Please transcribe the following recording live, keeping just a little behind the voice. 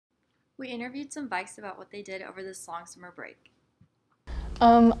We interviewed some bikes about what they did over this long summer break.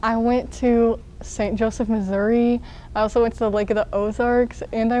 I went to St. Joseph, Missouri. I also went to the Lake of the Ozarks,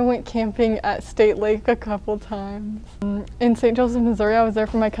 and I went camping at State Lake a couple times. In St. Joseph, Missouri, I was there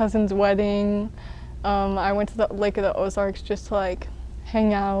for my cousin's wedding. I went to the Lake of the Ozarks just to like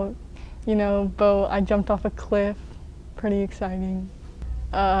hang out, you know, boat. I jumped off a cliff, pretty exciting.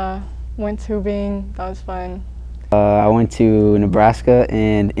 Went tubing, that was fun. I went to Nebraska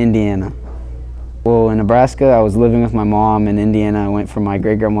and Indiana. Well, in Nebraska, I was living with my mom. In Indiana, I went for my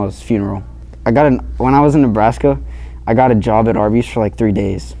great-grandma's funeral. When I was in Nebraska, I got a job at Arby's for like 3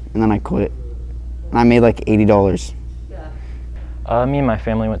 days, and then I quit. And I made like $80. Me and my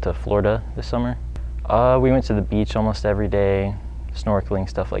family went to Florida this summer. We went to the beach almost every day, snorkeling,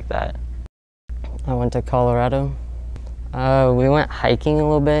 stuff like that. I went to Colorado. We went hiking a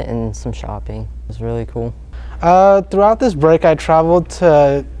little bit and some shopping. It was really cool. Throughout this break, I traveled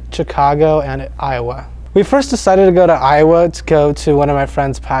to Chicago and Iowa. We first decided to go to Iowa to go to one of my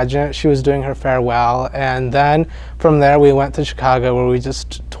friend's pageant. She was doing her farewell, and then from there we went to Chicago where we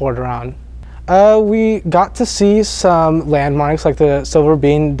just toured around. We got to see some landmarks like the Silver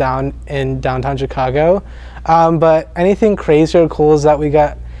Bean down in downtown Chicago, but anything crazy or cool is that we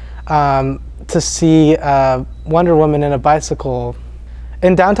got to see Wonder Woman in a bicycle.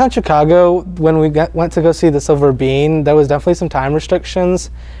 In downtown Chicago, when we went to go see the Silver Bean, there was definitely some time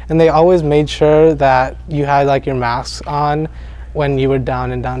restrictions, and they always made sure that you had like your mask on when you were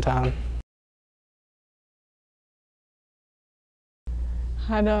down in downtown.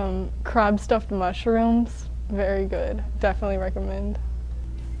 Had crab stuffed mushrooms, very good, definitely recommend.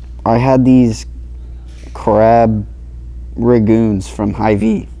 I had these crab ragoons from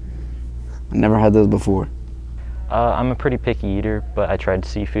Hy-Vee. I never had those before. I'm a pretty picky eater, but I tried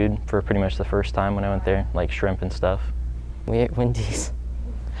seafood for pretty much the first time when I went there, like shrimp and stuff. We ate Wendy's.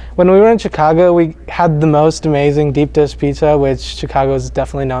 When we were in Chicago, we had the most amazing deep dish pizza, which Chicago is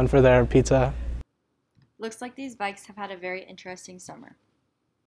definitely known for their pizza. Looks like these bikes have had a very interesting summer.